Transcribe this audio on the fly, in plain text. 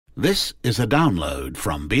This is a download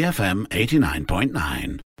from BFM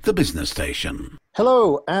 89.9, the business station.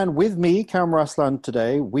 Hello, and with me, Kamran Aslan,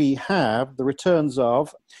 today, we have the returns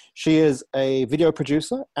of, she is a video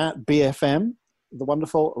producer at BFM, the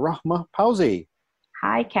wonderful Rahma Pauzi.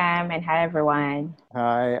 Hi, Cam, and hi, everyone.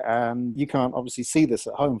 Hi, you can't obviously see this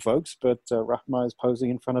at home, folks, but Rahma is posing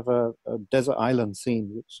in front of a desert island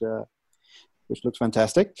scene, which looks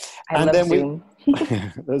fantastic. I love Zoom.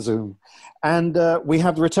 The Zoom. And we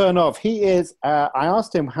have the return of, he is, I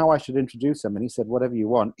asked him how I should introduce him, and he said, whatever you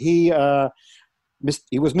want. He was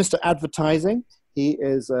Mr. Advertising.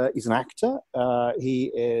 He's an actor. He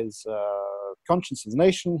is Conscience of the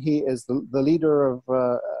Nation. He is the leader of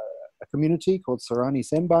a community called Sarani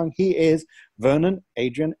Sembang. He is Vernon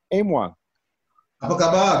Adrian Aimwang. Apa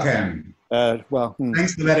khabar, Cam?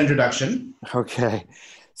 Thanks for that introduction. Okay.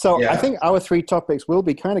 So yeah. I think our three topics will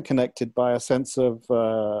be kind of connected by a sense of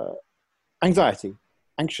anxiety,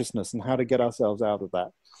 anxiousness, and how to get ourselves out of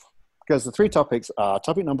that. Because the three topics are,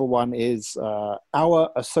 topic number one is our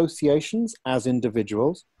associations as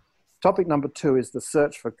individuals. Topic number two is the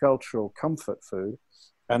search for cultural comfort food.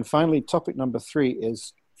 And finally, topic number three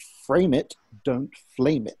is frame it, don't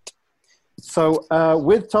flame it. So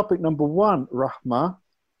with topic number one, Rahma,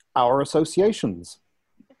 our associations.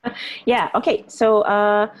 Yeah, okay. So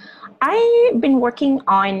I've been working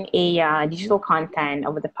on a digital content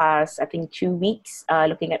over the past, I think, 2 weeks,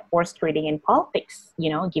 looking at horse trading and politics,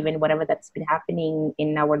 given whatever that's been happening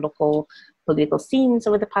in our local political scenes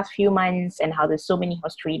over the past few months and how there's so many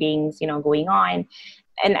horse tradings, going on.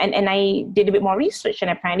 And I did a bit more research, and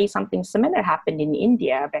apparently something similar happened in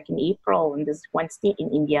India back in April. In this one state in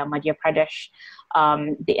India, Madhya Pradesh,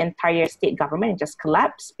 the entire state government just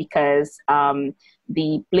collapsed because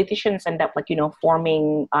the politicians end up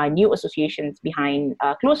forming new associations behind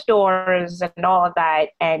closed doors and all of that,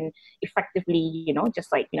 and effectively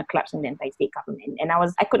collapsing the entire state government. And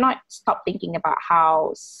I could not stop thinking about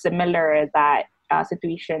how similar that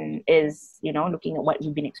situation is, looking at what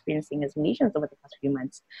we've been experiencing as Malaysians over the past few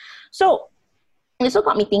months. So it also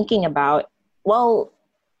got me thinking about,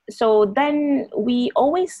 so then we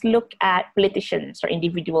always look at politicians or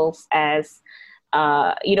individuals as,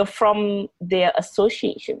 from their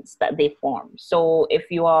associations that they form. So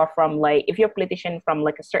if you're a politician from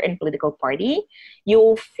a certain political party,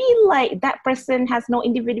 you'll feel like that person has no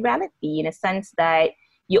individuality, in a sense that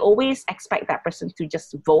you always expect that person to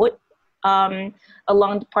just vote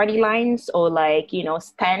along the party lines, or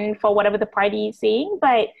stand for whatever the party is saying,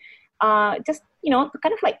 but just to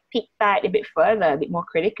kind of take that a bit further, a bit more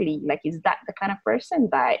critically, is that the kind of person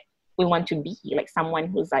that we want to be? Someone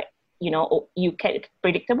who's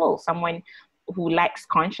predictable, someone who lacks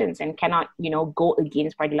conscience and cannot go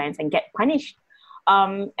against party lines and get punished.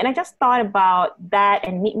 And I just thought about that,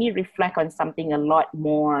 and made me reflect on something a lot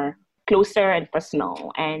more closer and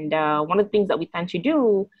personal. And one of the things that we tend to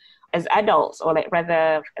do as adults, or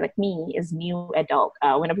rather like me as new adult,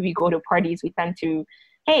 whenever we go to parties, we tend to,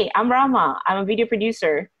 hey, I'm Rahma, I'm a video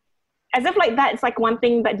producer. As if that, it's one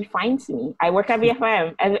thing that defines me. I work at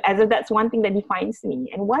BFM, as if that's one thing that defines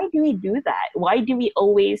me. And why do we do that? Why do we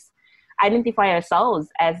always identify ourselves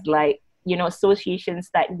as associations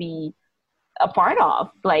that we are part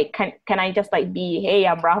of? Can I just be, hey,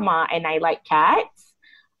 I'm Rahma and I like cats?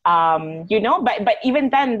 But even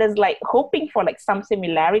then there's hoping for some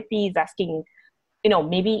similarities, asking,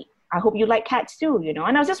 maybe I hope you like cats too, and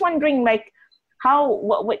I was just wondering and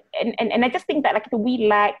I just think that we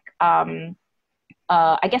lack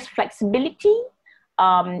I guess flexibility.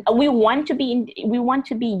 We want to be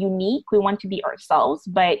unique, we want to be ourselves,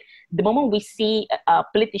 but the moment we see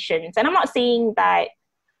politicians, and I'm not saying that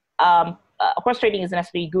horse trading is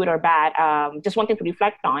necessarily good or bad, just wanting to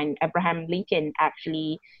reflect on Abraham Lincoln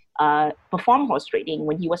actually performed horse trading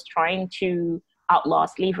when he was trying to outlaw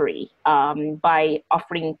slavery by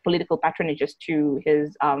offering political patronages to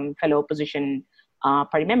his fellow opposition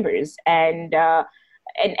party members. And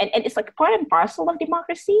it's part and parcel of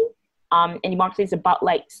democracy. And democracy is about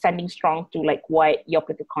standing strong to what your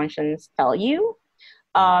political conscience tell you.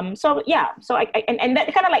 So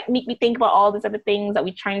that kind of make me think about all these other things that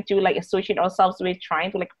we're trying to associate ourselves with,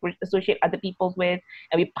 trying to associate other people with,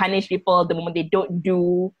 and we punish people the moment they don't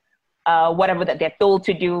do whatever that they're told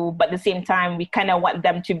to do, but at the same time we kind of want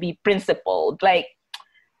them to be principled. What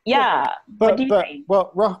do you think?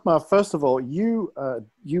 Well, Rahma, first of all, you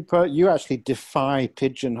actually defy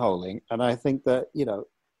pigeonholing, and I think that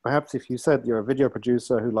perhaps if you said you're a video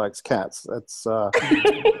producer who likes cats, that's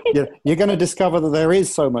you're going to discover that there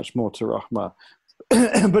is so much more to Rahma.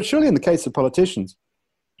 But surely in the case of politicians,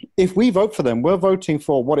 if we vote for them, we're voting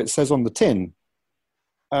for what it says on the tin.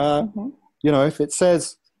 If it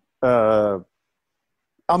says UMNO,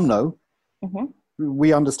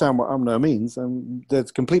 we understand what UMNO means, and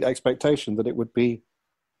there's complete expectation that it would be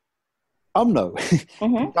UMNO.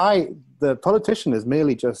 The politician is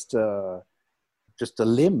merely just a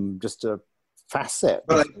limb, just a facet.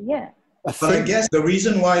 But I guess the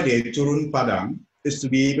reason why they turun padang is to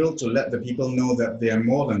be able to let the people know that they are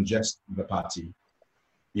more than just the party,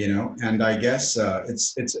 And I guess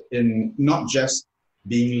it's in not just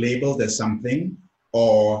being labeled as something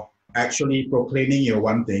or actually proclaiming you're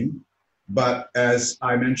one thing, but as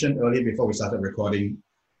I mentioned earlier before we started recording,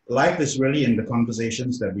 life is really in the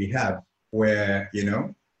conversations that we have where,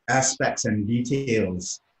 aspects and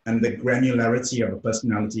details and the granularity of a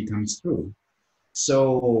personality comes through.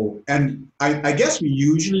 So, and I guess we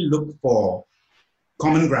usually look for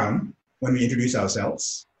common ground when we introduce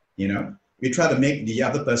ourselves, We try to make the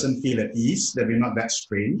other person feel at ease, that we're not that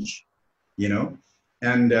strange,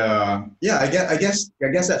 And I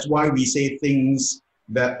guess that's why we say things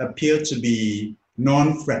that appear to be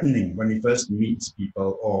non-threatening when we first meet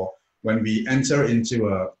people or when we enter into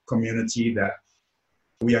a community that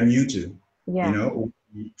we are new to.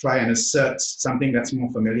 We try and assert something that's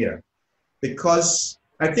more familiar. Because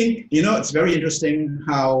I think, it's very interesting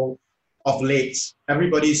how of late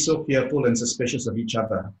everybody is so fearful and suspicious of each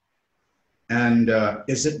other. And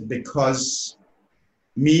is it because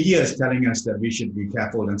media is telling us that we should be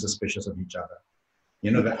careful and suspicious of each other?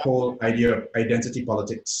 That whole idea of identity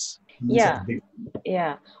politics.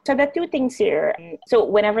 Yeah. So there are two things here. So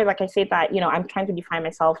whenever, like I say that, I'm trying to define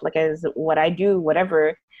myself like as what I do,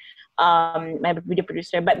 whatever, my video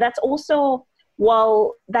producer, but that's also,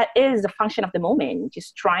 well, that is the function of the moment,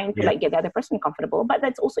 just trying to get the other person comfortable, but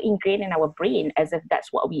that's also ingrained in our brain as if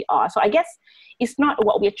that's what we are. So I guess it's not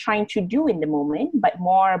what we're trying to do in the moment, but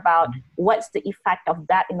more about what's the effect of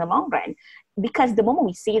that in the long run. Because the moment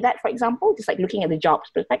we say that, for example, just like looking at the jobs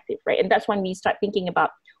perspective, right? And that's when we start thinking about,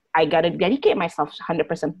 I got to dedicate myself 100%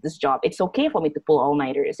 to this job. It's okay for me to pull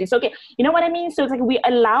all-nighters. It's okay. You know what I mean? So it's like we're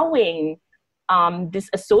allowing these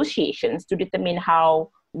associations to determine how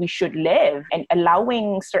we should live and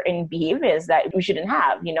allowing certain behaviors that we shouldn't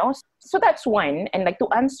have, So that's one. And like to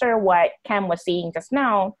answer what Cam was saying just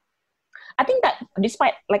now, I think that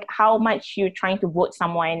despite like how much you're trying to vote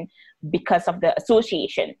someone because of the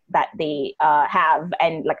association that they have,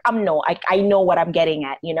 and like I know what I'm getting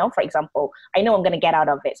at, for example, I know I'm going to get out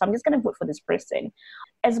of it, so I'm just going to vote for this person.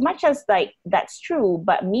 As much as like that's true,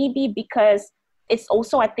 but maybe because it's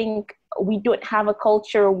also, I think we don't have a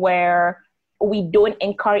culture where we don't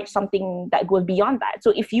encourage something that goes beyond that.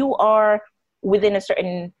 So if you are within a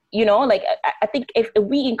certain, like I think if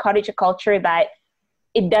we encourage a culture that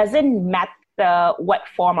it doesn't matter what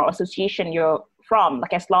form or association you're from,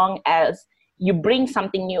 like as long as you bring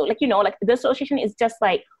something new, like, like the association is just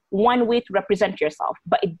like one way to represent yourself,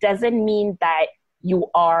 but it doesn't mean that you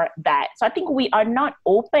are that. So I think we are not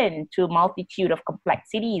open to a multitude of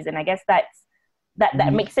complexities. And I guess that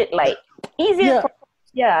makes it like easier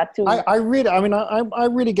to I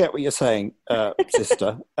really get what you're saying,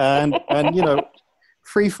 sister. And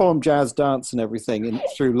freeform jazz dance and everything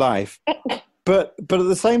through life. But at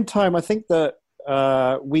the same time, I think that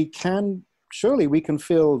we can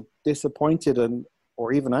feel disappointed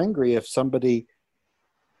or even angry if somebody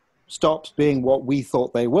stops being what we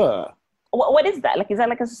thought they were. What is that? Like, is that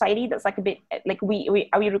like a society that's like a bit like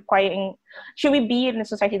are we requiring? Should we be in a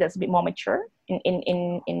society that's a bit more mature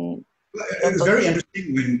in It's very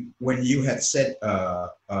interesting when you had said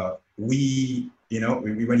we,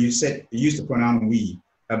 when you used the pronoun we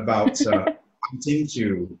about wanting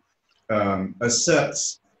to assert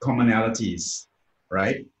commonalities,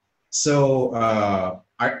 right? So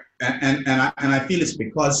I feel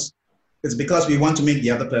it's because we want to make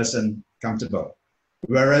the other person comfortable.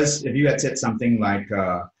 Whereas if you had said something like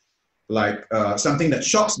something that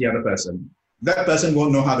shocks the other person, that person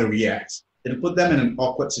won't know how to react. It'll put them in an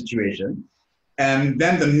awkward situation. And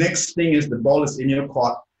then the next thing is the ball is in your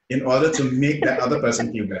court in order to make that other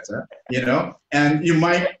person feel better, And you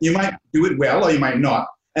might do it well or you might not.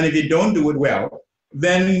 And if you don't do it well,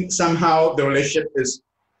 then somehow the relationship is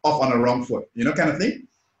off on a wrong foot, kind of thing.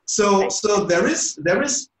 So there is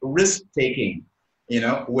risk taking,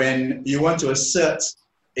 when you want to assert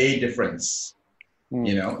a difference,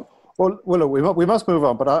 Well, look, we must move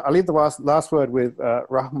on, but I'll leave the last word with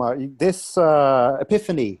Rahma. This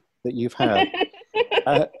epiphany that you've had,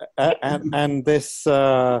 and this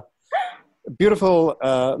beautiful,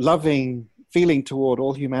 loving feeling toward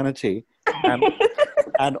all humanity,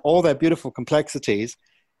 and all their beautiful complexities.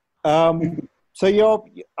 So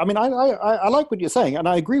I like what you're saying, and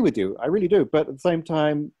I agree with you. I really do. But at the same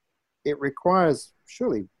time, it requires,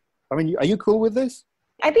 surely, are you cool with this?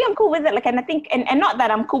 I think I'm cool with it. Like, and I think, and not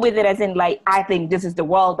that I'm cool with it as in like, I think this is the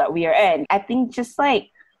world that we are in. I think just like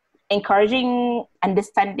encouraging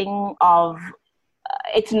understanding of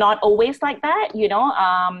it's not always like that, you know,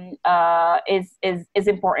 is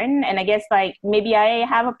important. And I guess like maybe I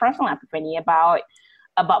have a personal epiphany about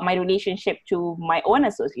my relationship to my own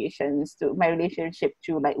associations, to my relationship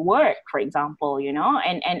to like work, for example, you know,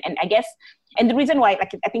 and I guess, and the reason why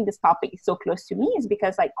like I think this topic is so close to me is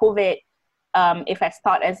because like COVID, if has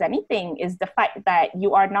taught us anything, is the fact that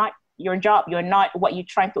you are not your job, you're not what you're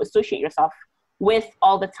trying to associate yourself with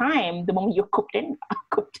all the time. The moment you're cooped in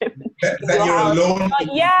that you're alone.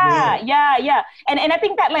 Yeah. And I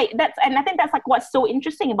think that like I think that's like what's so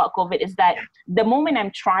interesting about COVID is that the moment I'm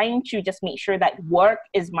trying to just make sure that work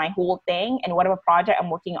is my whole thing and whatever project I'm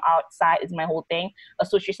working outside is my whole thing,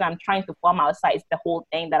 association I'm trying to form outside is the whole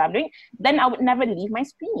thing that I'm doing, then I would never leave my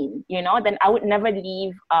screen, you know, then I would never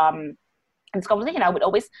leave this conversation. I would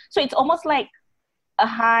always, so it's almost like a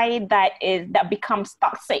high that becomes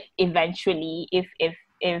toxic eventually if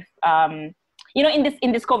you know,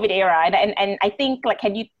 in this COVID era, and I think like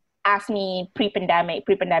had you asked me pre-pandemic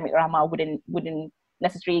Rama wouldn't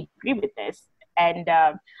necessarily agree with this, and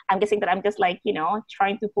I'm guessing that I'm just like, you know,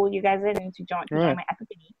 trying to pull you guys in to join my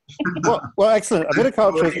epiphany. well, excellent. A bit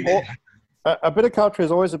of culture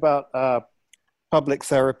is always about public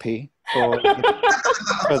therapy for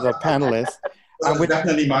the panelists. And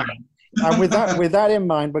definitely mine. And with that in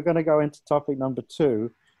mind, we're going to go into topic number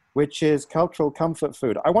 2, which is cultural comfort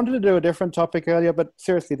food. I wanted to do a different topic earlier, but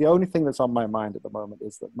seriously, the only thing that's on my mind at the moment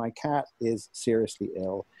is that my cat is seriously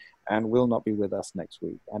ill and will not be with us next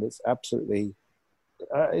week. And it's absolutely,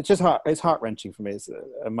 it's just it's heart-wrenching for me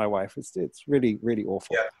and my wife. It's really, really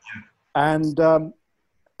awful. Yeah. And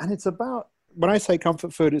it's about, when I say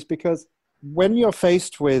comfort food, it's because when you're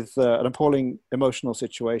faced with an appalling emotional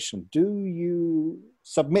situation, do you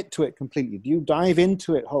submit to it completely? Do you dive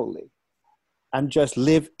into it wholly and just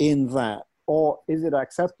live in that? Or is it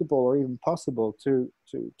acceptable or even possible to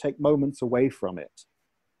take moments away from it?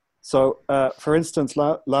 So, for instance,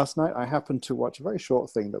 last night I happened to watch a very short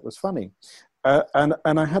thing that was funny. And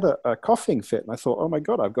I had a coughing fit and I thought, oh my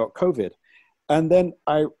God, I've got COVID. And then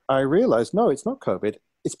I realized, no, it's not COVID.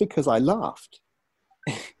 It's because I laughed.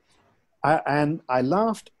 And I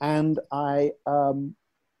laughed and I, you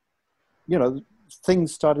know,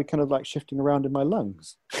 things started kind of like shifting around in my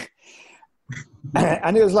lungs.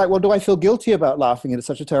 And it was like, well, do I feel guilty about laughing at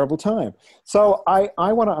such a terrible time? So I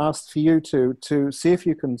want to ask for you to see if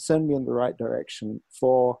you can send me in the right direction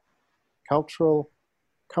for cultural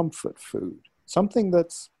comfort food. Something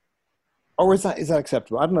that's, or is that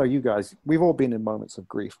acceptable? I don't know, you guys, we've all been in moments of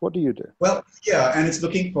grief. What do you do? Well, yeah, and it's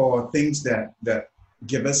looking for things that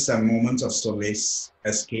give us some moments of solace,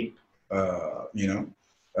 escape, you know,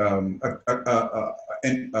 a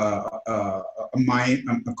mind,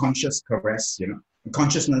 a conscious caress, you know, a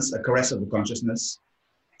caress of the consciousness,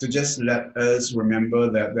 to just let us remember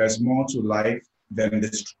that there's more to life than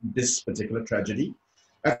this particular tragedy.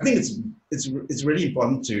 I think it's really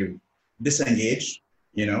important to disengage,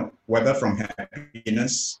 you know, whether from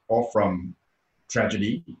happiness or from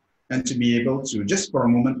tragedy, and to be able to just for a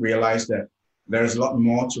moment realize that there's a lot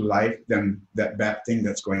more to life than that bad thing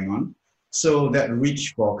that's going on. So that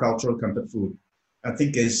reach for cultural comfort food, I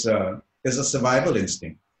think is a survival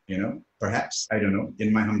instinct, you know, perhaps, I don't know,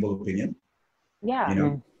 in my humble opinion. Yeah. You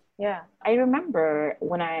know? Yeah. I remember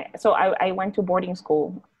when I went to boarding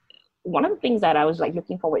school. One of the things that I was like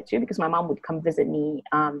looking forward to, because my mom would come visit me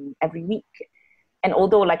every week. And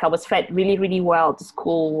although like I was fed really, really well to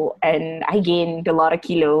school and I gained a lot of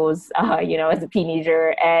kilos, you know, as a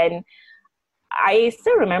teenager, and I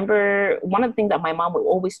still remember one of the things that my mom would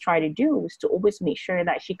always try to do was to always make sure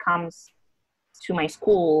that she comes to my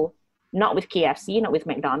school, not with KFC, not with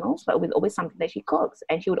McDonald's, but with always something that she cooks.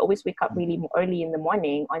 And she would always wake up really early in the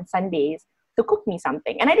morning on Sundays to cook me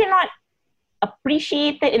something. And I did not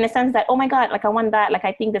appreciate it in the sense that, oh my God, like I want that, like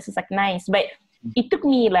I think this is like nice. But it took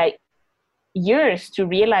me like years to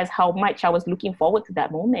realize how much I was looking forward to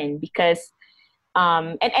that moment, because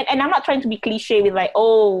and I'm not trying to be cliche with like,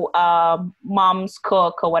 mom's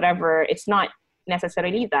cook or whatever. It's not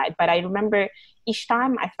necessarily that, but I remember each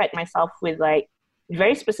time I fed myself with like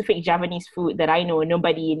very specific Javanese food that I know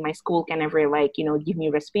nobody in my school can ever like, you know, give me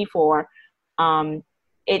a recipe for.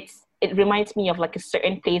 It reminds me of like a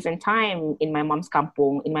certain place and time in my mom's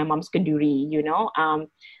kampung, in my mom's kenduri, you know,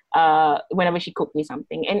 whenever she cooked me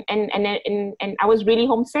something, and I was really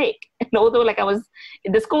homesick. And although like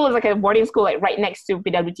the school is like a boarding school like right next to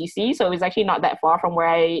PWTC, so it was actually not that far from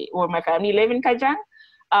where my family live in Kajang.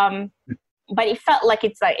 But it felt like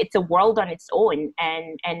it's a world on its own,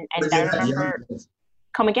 and I remember.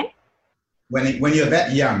 Come again? When you're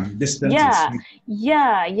that young, distance is sweet.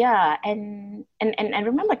 Yeah. And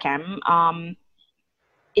remember, Cam,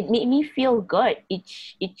 it made me feel good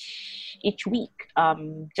each week,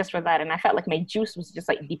 just for that. And I felt like my juice was just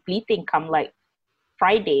like depleting come like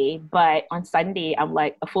Friday, but on Sunday I'm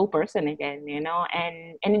like a full person again, you know,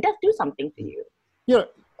 and it does do something to you.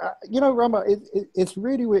 Rama, it's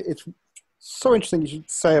really weird. It's so interesting you should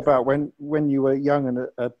say about when you were young and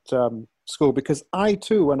at school, because I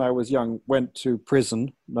too, when I was young, went to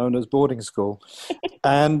prison known as boarding school,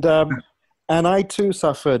 and I too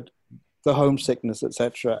suffered the homesickness,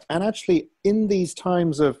 etc. And actually, in these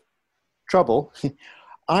times of trouble,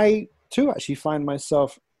 I too actually find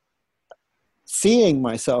myself seeing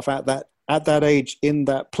myself at that age in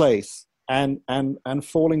that place, and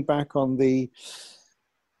falling back on the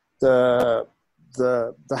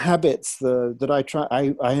habits that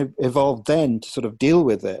I have evolved then to sort of deal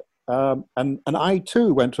with it. And I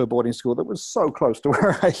too went to a boarding school that was so close to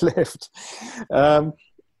where I lived.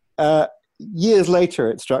 Years later,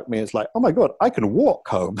 it struck me as like, oh my God, I can walk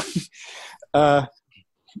home. And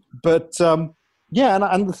the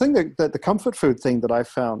thing that the comfort food thing that I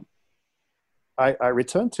found I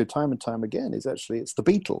return to time and time again is actually, it's the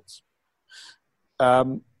Beatles.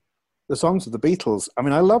 The songs of the Beatles. I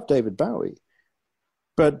mean, I love David Bowie,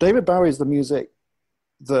 but David Bowie is the music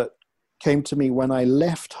that came to me when I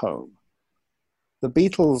left home. The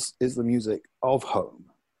Beatles is the music of home.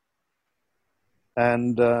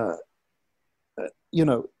 And, I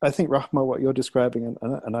think, Rahma, what you're describing,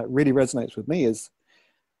 and it really resonates with me, is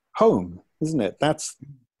home, isn't it? That's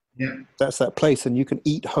that place, and you can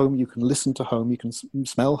eat home, you can listen to home, you can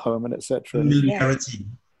smell home, and etc. Familiarity.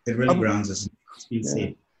 It really grounds us.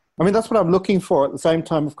 Safe. I mean, that's what I'm looking for. At the same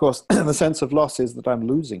time, of course, the sense of loss is that I'm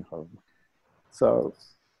losing home. So,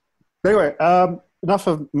 anyway, enough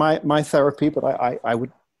of my therapy, but I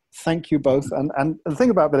would thank you both. And the thing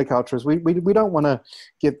about viticulture is we don't want to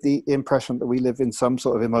give the impression that we live in some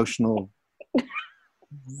sort of emotional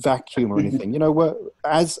vacuum or anything. We're,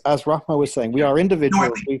 as Rahma was saying, we are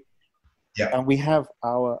individuals, and we have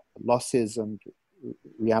our losses and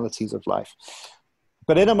realities of life.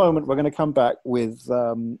 But in a moment, we're going to come back with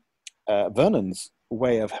Vernon's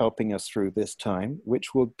way of helping us through this time,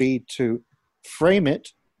 which will be to frame it,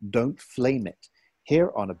 don't flame it,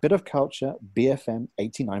 here on A Bit of Culture, BFM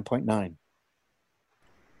 89.9.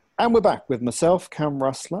 And we're back with myself, Cam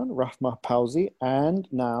Ruslan, Rahma Pauzi, and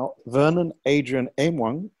now Vernon Adrian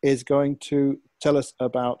Aimwang is going to tell us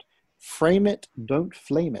about Frame It, Don't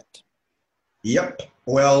Flame It. Yep.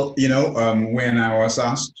 Well, when I was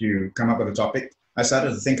asked to come up with a topic, I started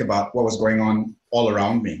to think about what was going on all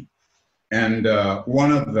around me. And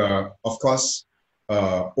one of the, of course,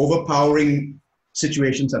 overpowering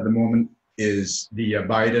situations at the moment is the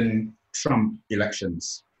Biden-Trump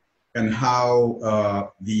elections, and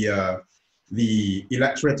how the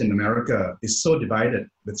electorate in America is so divided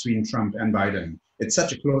between Trump and Biden. It's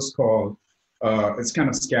such a close call. It's kind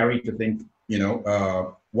of scary to think,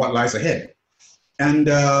 what lies ahead. And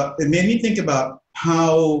it made me think about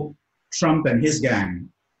how Trump and his gang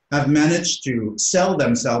have managed to sell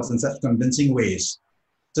themselves in such convincing ways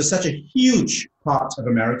to such a huge part of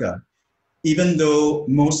America, even though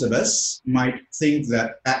most of us might think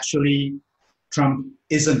that actually Trump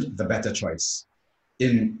isn't the better choice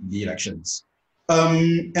in the elections.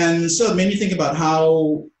 And so it made me think about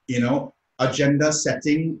how, agenda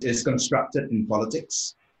setting is constructed in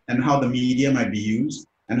politics, and how the media might be used,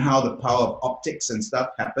 and how the power of optics and stuff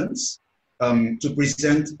happens to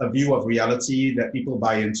present a view of reality that people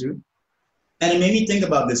buy into. And it made me think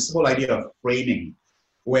about this whole idea of framing,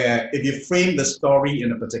 where if you frame the story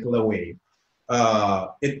in a particular way,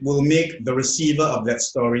 it will make the receiver of that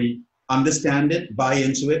story understand it, buy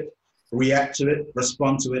into it, react to it,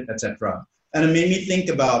 respond to it, etc. And it made me think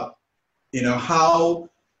about, how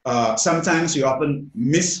sometimes we often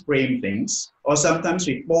misframe things, or sometimes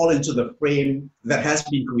we fall into the frame that has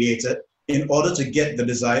been created in order to get the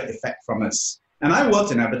desired effect from us. And I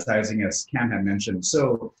worked in advertising, as Cam had mentioned,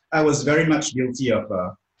 so I was very much guilty of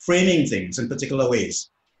framing things in particular ways.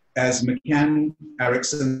 As McCann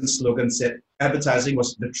Erickson's slogan said, advertising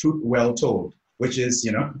was the truth well told, which is,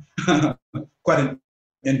 quite an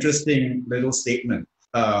interesting little statement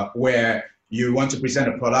where you want to present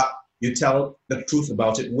a product, you tell the truth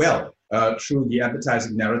about it well through the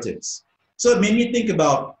advertising narratives. So it made me think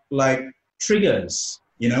about like triggers,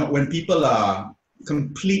 when people are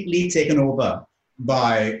completely taken over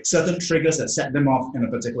by certain triggers that set them off in a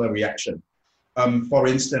particular reaction. For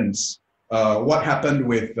instance, what happened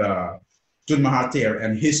with Tun Mahathir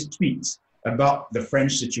and his tweets about the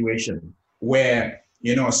French situation, where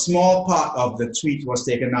a small part of the tweet was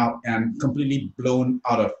taken out and completely blown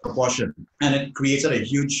out of proportion. And it created a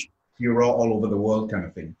huge furor all over the world kind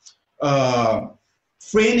of thing.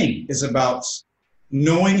 Framing is about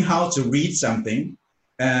knowing how to read something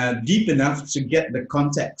deep enough to get the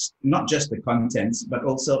context, not just the contents, but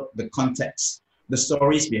also the context, the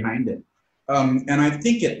stories behind it. And I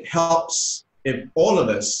think it helps if all of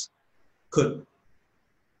us could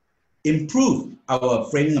improve our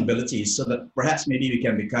framing abilities so that perhaps maybe we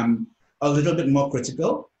can become a little bit more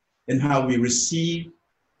critical in how we receive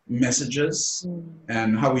messages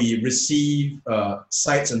and how we receive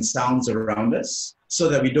sights and sounds around us, so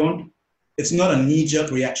that it's not a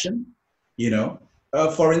knee-jerk reaction,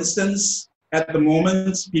 For instance, at the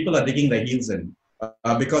moment, people are digging their heels in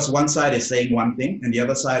because one side is saying one thing and the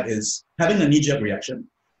other side is having a knee-jerk reaction,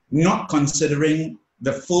 not considering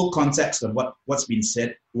the full context of what's being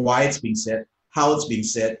said, why it's being said, how it's being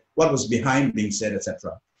said, what was behind being said,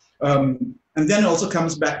 etc. And then it also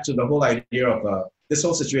comes back to the whole idea of this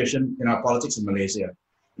whole situation in our politics in Malaysia,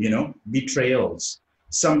 betrayals.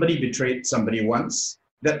 Somebody betrayed somebody once,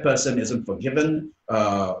 that person isn't forgiven.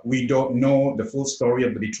 We don't know the full story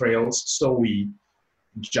of the betrayals, so we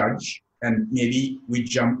judge and maybe we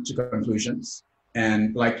jump to conclusions.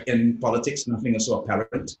 And like in politics, nothing is so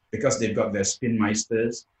apparent because they've got their spin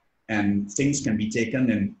meisters and things can be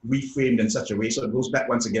taken and reframed in such a way. So it goes back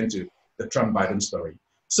once again to the Trump-Biden story.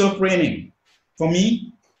 So framing, for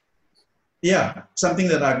me, something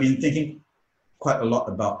that I've been thinking quite a lot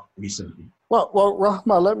about recently. Well,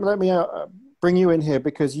 Rahma, let me bring you in here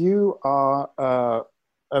because you are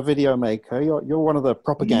a video maker. You're one of the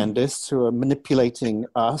propagandists who are manipulating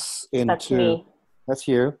us into... That's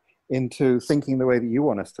you. Into thinking the way that you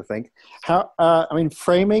want us to think.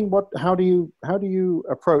 Framing. How do you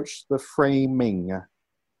approach the framing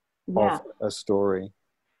of a story?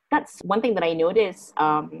 That's one thing that I noticed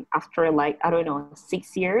after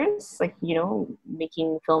 6 years,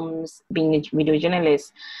 making films, being a video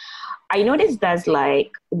journalist. I noticed there's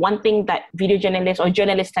one thing that video journalists or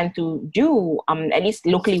journalists tend to do, at least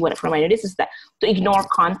locally from I noticed, is that to ignore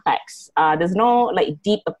context. There's no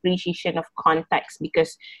deep appreciation of context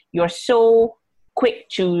because you're so quick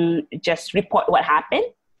to just report what happened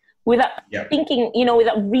without thinking,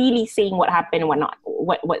 without really saying what happened,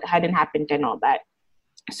 what hadn't happened and all that.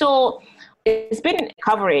 So it's been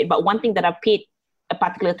covered, but one thing that I've paid a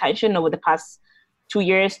particular attention over the past 2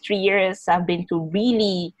 years, 3 years, have been to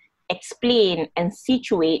really explain and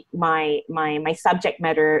situate my subject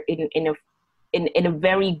matter in a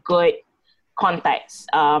very good context.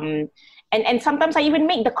 And sometimes I even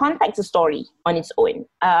make the context a story on its own.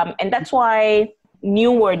 And that's why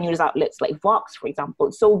newer news outlets like Vox, for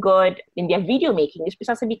example, so good in their video making is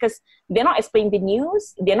precisely because they're not explaining the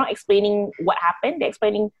news, they're not explaining what happened, they're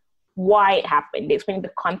explaining why it happened, they're explaining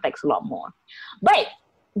the context a lot more. But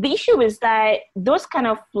the issue is that those kind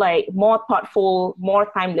of more thoughtful, more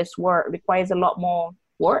timeless work requires a lot more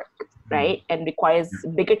work, right? And requires a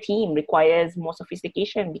bigger team, requires more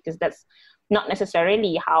sophistication, because that's not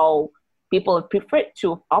necessarily how people prefer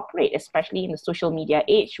to operate, especially in the social media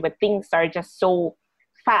age where things are just so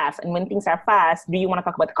fast. And when things are fast, do you want to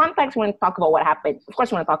talk about the context? You want to talk about what happened? Of course,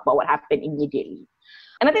 you want to talk about what happened immediately.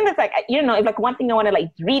 And I think that's if one thing I want to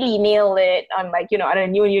really nail it on I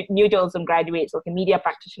don't know, new journalism graduates or media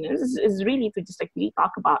practitioners is really to just really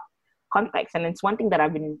talk about context. And it's one thing that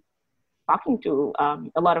I've been talking to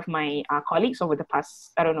a lot of my colleagues over the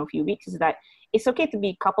past, few weeks, is that it's okay to be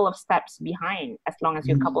a couple of steps behind as long as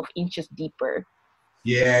you're a couple of inches deeper.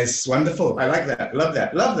 Yes, wonderful. I like that. Love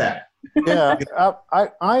that. Yeah,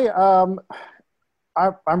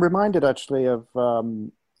 I'm reminded actually of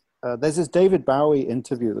there's this David Bowie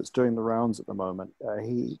interview that's doing the rounds at the moment.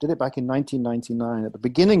 He did it back in 1999 at the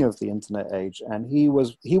beginning of the internet age, and he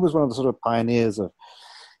was one of the sort of pioneers of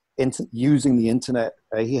using the internet.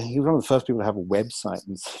 He was one of the first people to have a website,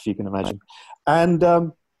 if you can imagine. And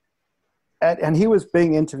he was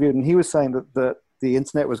being interviewed, and he was saying that the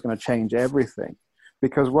internet was going to change everything,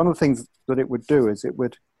 because one of the things that it would do is it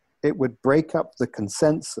would break up the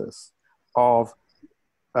consensus of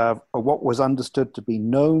what was understood to be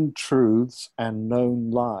known truths and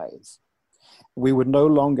known lies. We would no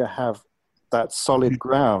longer have that solid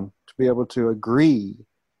ground to be able to agree,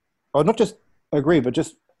 or not just agree, but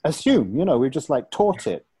just assume, we just taught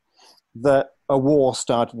it that a war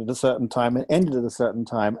started at a certain time and ended at a certain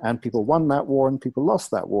time, and people won that war and people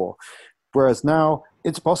lost that war. Whereas now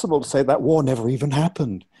it's possible to say that war never even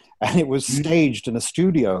happened and it was staged in a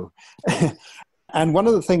studio. And one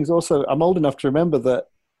of the things also, I'm old enough to remember that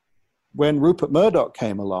when Rupert Murdoch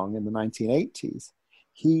came along in the 1980s,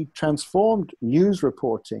 he transformed news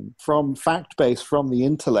reporting from fact-based, from the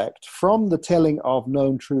intellect, from the telling of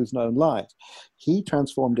known truths, known lies. He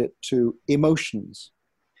transformed it to emotions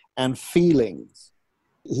and feelings.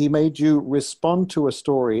 He made you respond to a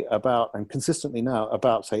story about, and consistently now,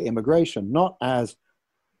 about, say, immigration, not as,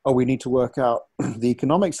 oh, we need to work out the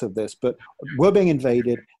economics of this, but we're being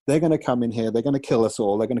invaded, they're going to come in here, they're going to kill us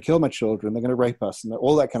all, they're going to kill my children, they're going to rape us, and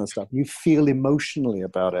all that kind of stuff. You feel emotionally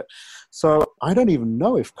about it. So I don't even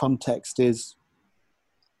know if context is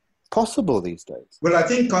possible these days. Well, I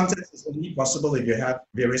think context is only possible if you have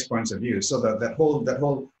various points of view. So that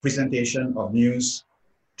whole presentation of news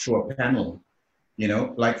through a panel, you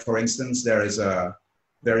know, like for instance, there is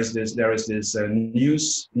this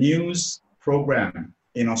news program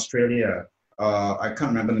in Australia. I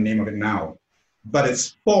can't remember the name of it now, but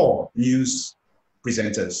it's 4 news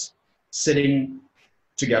presenters sitting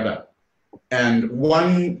together, and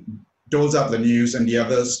one doles out the news and the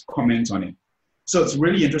others comment on it. So it's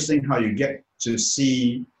really interesting how you get to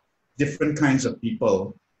see different kinds of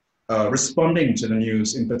people responding to the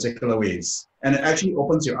news in particular ways, and it actually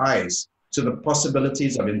opens your eyes to the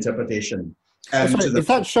possibilities of interpretation. And is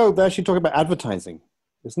that show they're actually talking about advertising,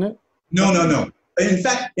 isn't it? No. In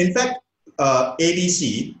fact,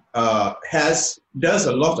 ABC does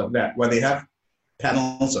a lot of that, where they have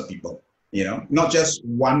panels of people, you know, not just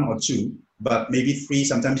 1 or 2, but maybe 3,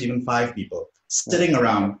 sometimes even 5 people sitting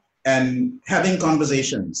around and having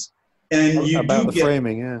conversations. And you about do the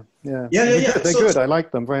framing, yeah. They're good. I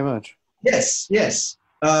like them very much. Yes.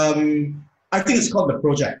 I think it's called The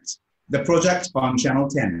Project on Channel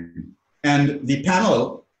 10. And the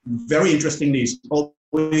panel, very interestingly, is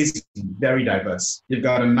always very diverse. You've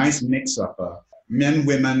got a nice mix of men,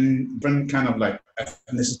 women, different kind of like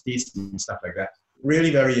ethnicities and stuff like that.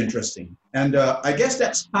 Really very interesting. And I guess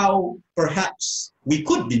that's how perhaps we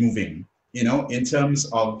could be moving, you know, in terms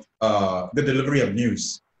of the delivery of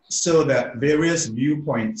news, so that various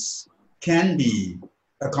viewpoints can be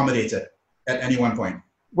accommodated at any one point.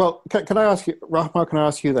 Well, can I ask you, Rahma, can I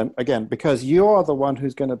ask you then, again, because you are the one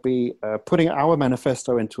who's going to be putting our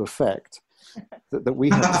manifesto into effect that we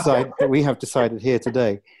have decided here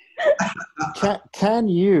today. Can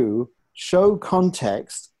you show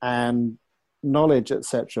context and knowledge,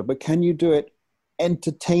 etc., but can you do it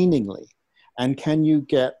entertainingly? And can you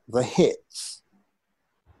get the hits?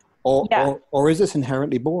 Or is this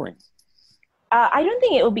inherently boring? I don't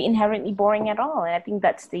think it will be inherently boring at all. And I think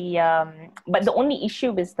that's but the only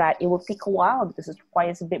issue is that it will take a while because it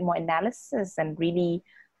requires a bit more analysis and really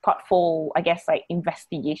thoughtful, I guess, like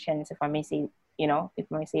investigations, if I may say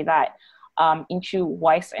that, into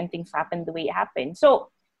why certain things happen the way it happened. So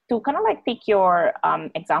to kind of like take your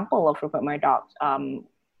example of Rupert Murdoch,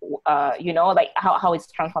 like how it's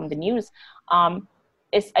transformed the news,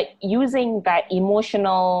 is using that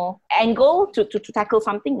emotional angle to tackle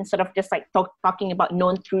something instead of just like talking about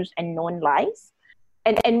known truths and known lies.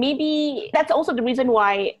 And maybe that's also the reason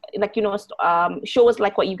why, like, shows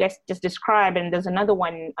like what you guys just described, and there's another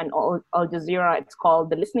one on Al Jazeera, it's called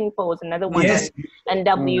The Listening Post, another one on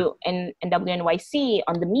WNYC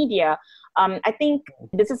on the media. I think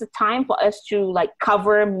this is a time for us to like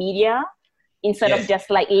cover media instead of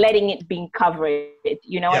just like letting it being covered,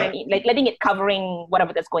 what I mean? Like letting it covering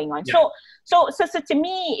whatever that's going on. Yeah. So to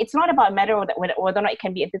me, it's not about matter whether or not it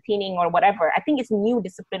can be entertaining or whatever. I think it's a new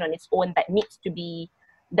discipline on its own that needs to be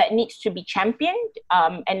championed.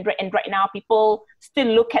 And right now, people still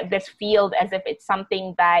look at this field as if it's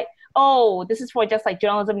something that, this is for just like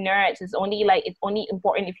journalism nerds. It's only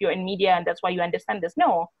important if you're in media, and that's why you understand this.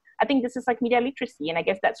 No, I think this is like media literacy, and I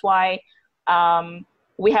guess that's why.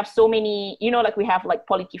 We have so many, like we have like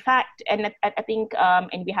PolitiFact, and I think,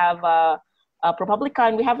 and we have ProPublica,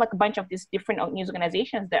 and we have like a bunch of these different news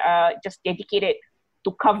organizations that are just dedicated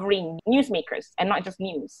to covering newsmakers and not just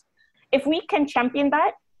news. If we can champion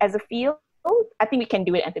that as a field, I think we can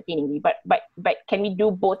do it entertainingly. But can we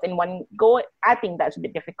do both in one go? I think that's a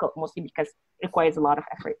bit difficult, mostly because it requires a lot of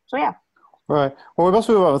effort. So yeah. Right. Well, we must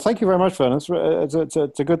move on. Thank you very much, Vernon.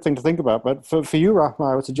 It's a good thing to think about. But for you,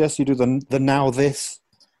 Rahma, I would suggest you do the now this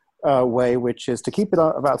way, which is to keep it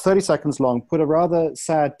about 30 seconds long, put a rather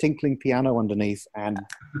sad tinkling piano underneath, and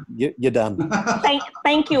you're done.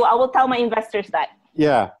 Thank you. I will tell my investors that.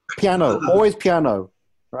 Yeah, piano, always piano,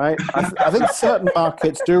 right? I think certain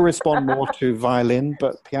markets do respond more to violin,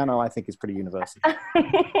 but piano I think is pretty universal.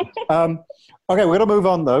 Okay, we're going to move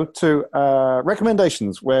on though to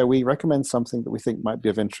recommendations, where we recommend something that we think might be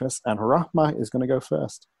of interest, and Rahma is going to go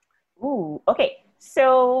first. Ooh, okay.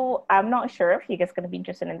 So I'm not sure if you guys are going to be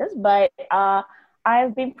interested in this, but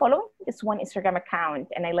I've been following this one Instagram account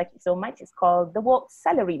and I like it so much. It's called The Woke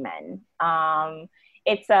Salaryman.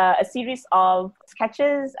 It's a series of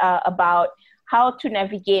sketches about how to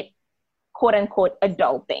navigate quote unquote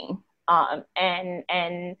adulting. And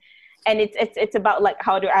it's about like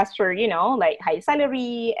how to ask for, you know, like high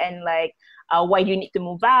salary and like why do you need to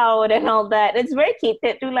move out and all that. It's very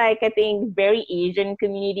catered to like, I think, very Asian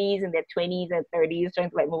communities in their 20s and 30s trying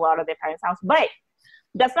to like move out of their parents' house. But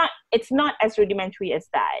it's not as rudimentary as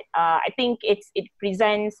that. I think it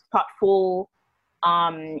presents thoughtful,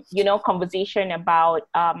 you know, conversation about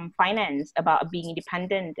finance, about being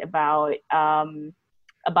independent, about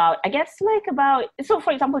I guess like about, so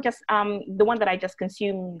for example, just the one that I just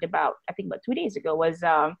consumed about 2 days ago was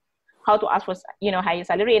how to ask for, you know, higher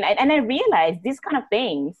salary. And I realized these kind of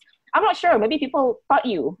things, I'm not sure, maybe people taught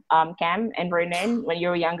you, Cam and Vernon, when you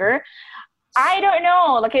were younger. I don't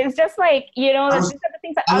know. Like, it's just like, you know, these are the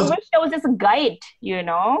things that I wish there was just a guide, you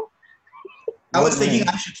know? I was thinking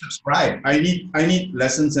I should subscribe. I need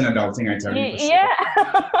lessons in adulting, I tell you. Yeah.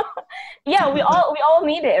 Yeah, we all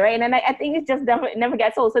need it, right? And I think it just never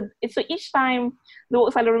gets old. So each time the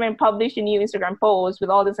Woke Salaryman published a new Instagram post with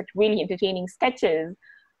all these like really entertaining sketches,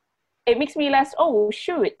 it makes me realize, oh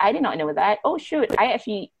shoot, I did not know that. Oh shoot, I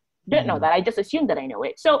actually didn't know that. I just assumed that I know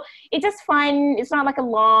it. So it's just fun. It's not like a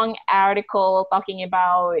long article talking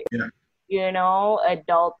about, you know,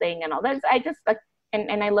 adulting and all that. I just like,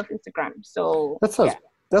 and I love Instagram. So that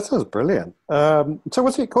sounds brilliant. So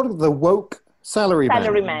what's it called? The Woke Salaryman.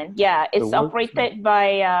 Salaryman, yeah. It's operated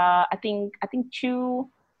by I think 2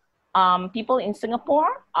 people in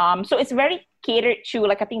Singapore. So it's very catered to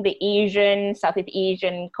like I think the Southeast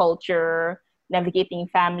Asian culture, navigating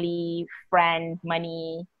family, friend,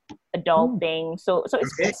 money, adulting. So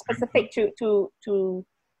it's specific to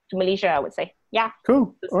Malaysia, I would say. Yeah.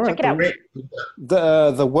 Cool. So all right. Check it out.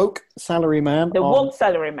 The Woke Salaryman. The Woke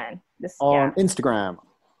Salaryman. On Instagram.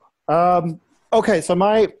 Okay, so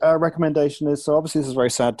my recommendation is, so obviously this is a very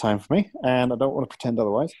sad time for me, and I don't want to pretend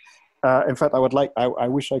otherwise. In fact, I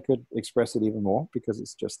wish I could express it even more because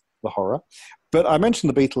it's just the horror. But I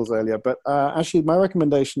mentioned the Beatles earlier, but actually my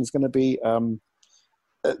recommendation is going to be,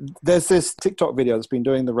 there's this TikTok video that's been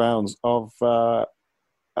doing the rounds of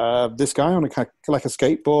this guy on a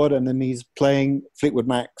skateboard, and then he's playing Fleetwood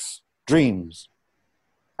Mac's Dreams.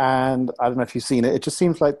 And I don't know if you've seen it. It just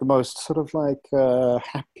seems like the most sort of like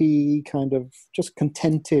happy, kind of just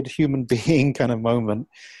contented human being kind of moment.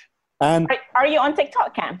 And are you on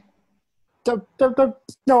TikTok, Cam?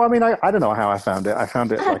 No, I mean, I don't know how I found it. I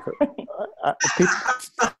found it like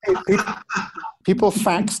people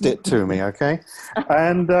faxed it to me, okay?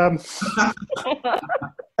 And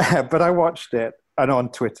but I watched it. And on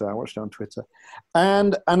Twitter, I watched it on Twitter,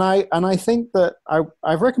 and I think that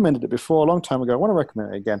I've recommended it before a long time ago. I want to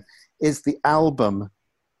recommend it again. Is the album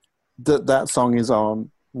that song is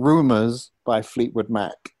on, "Rumors" by Fleetwood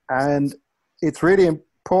Mac, and it's really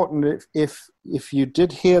important if you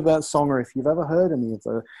did hear that song, or if you've ever heard any of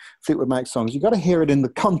the Fleetwood Mac songs, you got to hear it in the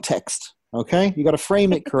context. Okay, you got to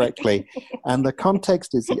frame it correctly, and the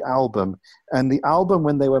context is the album. And the album,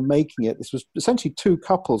 when they were making it, this was essentially 2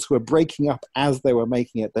 couples who were breaking up as they were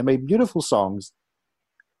making it. They made beautiful songs,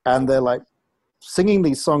 and they're like singing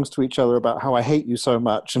these songs to each other about how I hate you so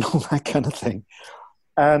much and all that kind of thing.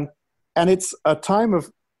 And it's a time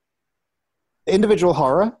of individual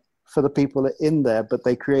horror for the people in there, but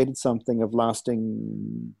they created something of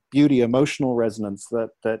lasting beauty, emotional resonance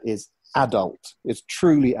that is adult. It's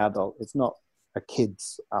truly adult. It's not a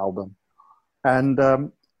kid's album. And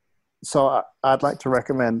so I'd like to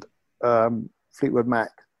recommend Fleetwood Mac,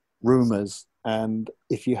 Rumors. And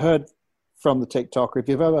if you heard from the TikTok, or if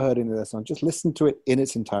you've ever heard any of their songs, just listen to it in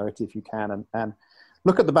its entirety if you can, and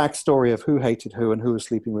look at the backstory of who hated who and who was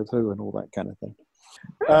sleeping with who and all that kind of thing.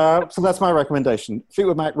 So that's my recommendation.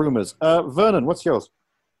 Fleetwood Mac, Rumors. Vernon, what's yours?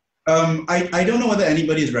 I don't know whether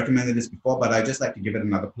anybody has recommended this before, but I'd just like to give it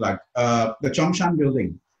another plug. The Chongshan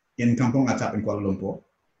building in Kampong Atap in Kuala Lumpur.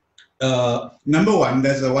 Number one,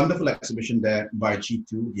 there's a wonderful exhibition there by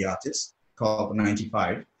Chitu, the artist, called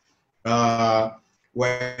 95.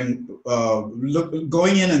 When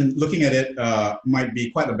going in and looking at it might be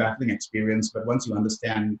quite a baffling experience, but once you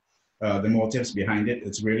understand the motives behind it,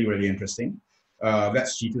 it's really, really interesting.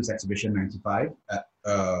 That's Chitu's exhibition 95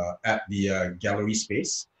 at the gallery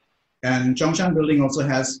space. And Chongshan building also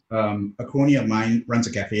has a crony of mine runs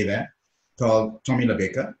a cafe there called Tommy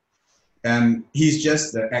LeBaker. And he's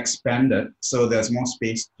just expanded, so there's more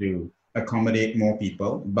space to accommodate more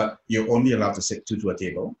people, but you're only allowed to sit 2 to a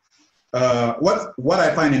table. What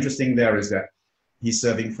I find interesting there is that he's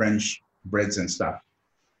serving French breads and stuff,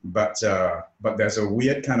 but there's a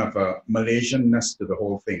weird kind of a Malaysianness to the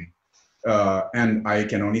whole thing. And I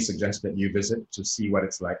can only suggest that you visit to see what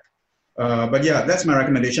it's like. But yeah, that's my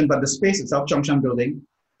recommendation. But the space itself, Zhongshan Building,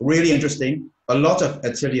 really interesting. A lot of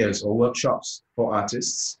ateliers or workshops for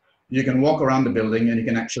artists. You can walk around the building and you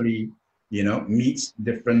can actually, meet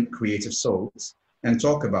different creative souls and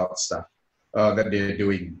talk about stuff that they're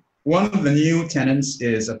doing. One of the new tenants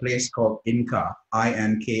is a place called Inkaa,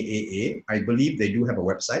 Inkaa. I believe they do have a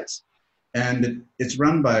website. And it's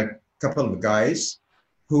run by a couple of guys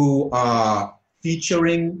who are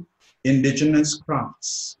featuring indigenous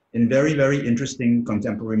crafts in very, very interesting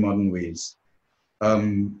contemporary modern ways.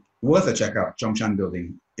 Worth a check out, Zhongshan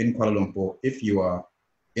Building in Kuala Lumpur, if you are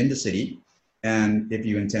in the city and if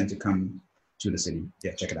you intend to come to the city.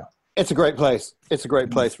 Yeah, check it out. It's a great place. It's a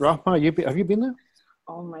great place. Rahma, have you been there?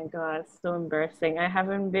 Oh my God, so embarrassing. I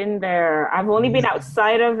haven't been there. I've only been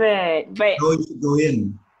outside of it. But you should go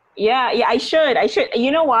in. Yeah, I should.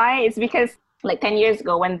 You know why? It's because like 10 years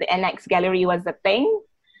ago when the NX Gallery was a thing,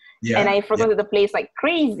 and I frequented the place like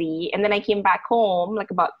crazy. And then I came back home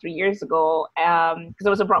like about 3 years ago because I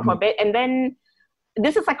was abroad for a bit. And then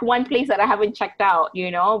this is like one place that I haven't checked out,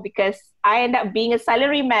 because I end up being a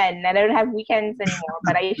salaryman and I don't have weekends anymore.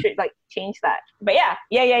 But I should like change that. But yeah.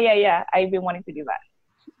 I've been wanting to do that.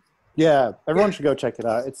 Yeah, everyone should go check it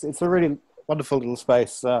out. It's a really wonderful little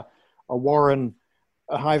space, a warren,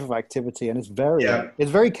 a hive of activity, and it's very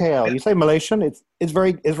KL. You say Malaysian, it's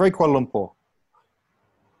very Kuala Lumpur.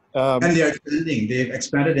 And they're expanding. They've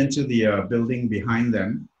expanded into the building behind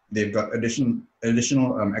them. They've got additional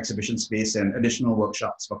exhibition space and additional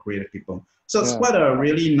workshops for creative people. So it's quite a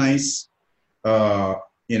really nice,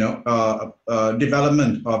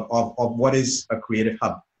 development of what is a creative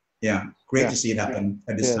hub. Yeah, great to see it happen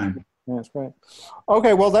at this time. Yeah, that's great.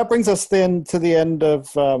 Okay, well, that brings us then to the end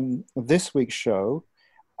of this week's show.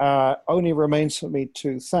 Only remains for me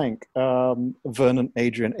to thank Vernon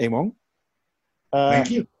Adrian Among.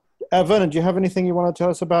 Thank you. Vernon, do you have anything you want to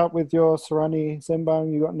tell us about with your Sarani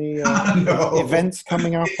Sembang? You got any events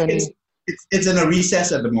coming up? It's in a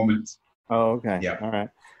recess at the moment. Oh, okay. Yeah. All right.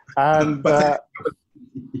 And,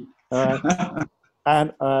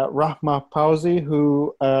 and Rahma Pauzi,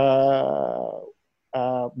 who, well,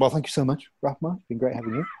 thank you so much, Rahma. It's been great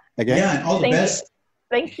having you again. Yeah, and all the best.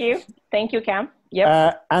 Thank you. Thank you, Cam.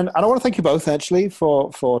 Yep. And I want to thank you both, actually,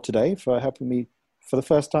 for today, for helping me for the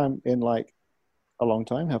first time in like a long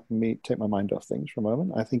time, helping me take my mind off things for a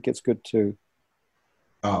moment. I think it's good to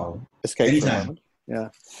escape anytime. for a moment. Yeah.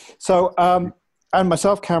 So, and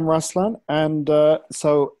myself, Cam Raslan, and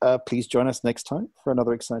so please join us next time for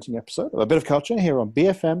another exciting episode of A Bit of Culture here on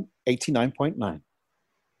BFM 89.9.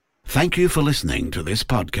 Thank you for listening to this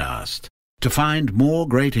podcast. To find more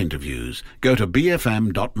great interviews, go to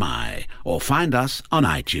bfm.my or find us on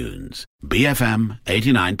iTunes. BFM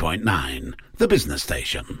 89.9, the business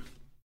station.